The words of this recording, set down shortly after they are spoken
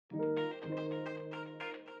If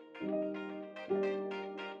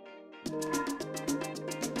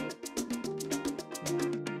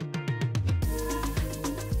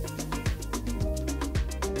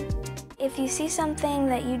you see something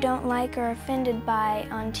that you don't like or are offended by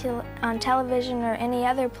on television or any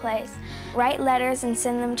other place, write letters and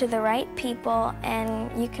send them to the right people,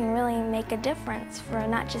 and you can really make a difference for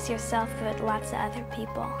not just yourself, but lots of other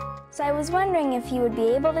people. So I was wondering if you would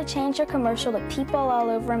be able to change your commercial to people all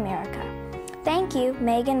over America. Thank you,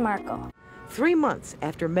 Meghan Markle. 3 months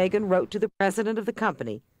after Meghan wrote to the president of the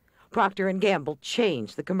company, Procter & Gamble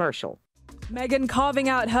changed the commercial. Meghan carving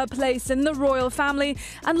out her place in the royal family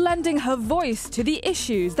and lending her voice to the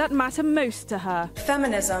issues that matter most to her.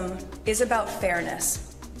 Feminism is about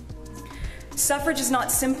fairness. Suffrage is not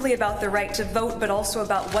simply about the right to vote, but also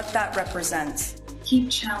about what that represents. Keep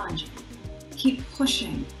challenging, keep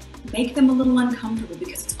pushing, make them a little uncomfortable,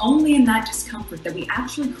 because it's only in that discomfort that we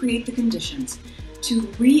actually create the conditions to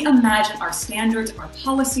reimagine our standards, our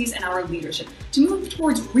policies, and our leadership, to move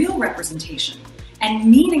towards real representation and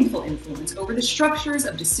meaningful influence over the structures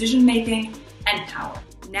of decision-making and power.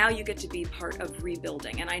 Now you get to be part of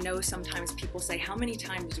rebuilding. And I know sometimes people say, how many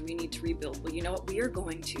times do we need to rebuild? Well, you know what? We are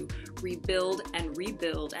going to rebuild and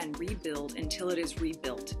rebuild and rebuild until it is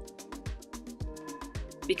rebuilt.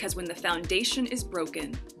 Because when the foundation is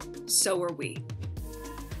broken, so are we.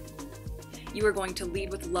 You are going to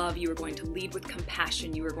lead with love. You are going to lead with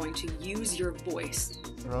compassion. You are going to use your voice.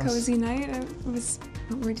 Cozy night.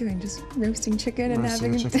 What we're doing, just roasting chicken and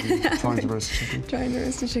having trying to roast chicken. Trying to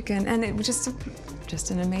roast a chicken, and it was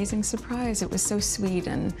just an amazing surprise. It was so sweet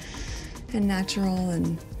and natural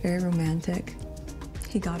and very romantic.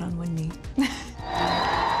 He got on one knee.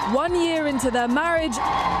 1 year into their marriage,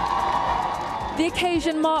 the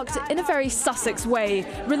occasion marked in a very Sussex way,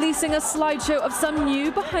 releasing a slideshow of some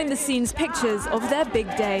new behind-the-scenes pictures of their big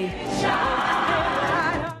day.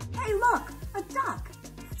 Hey, look, a duck.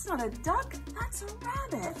 That's not a duck, that's a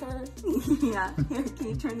rabbit. Yeah, here, can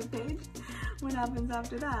you turn the page? What happens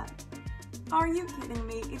after that? Are you kidding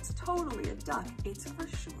me? It's totally a duck. It's for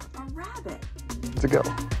sure a rabbit. To go.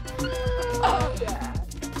 Oh, yeah.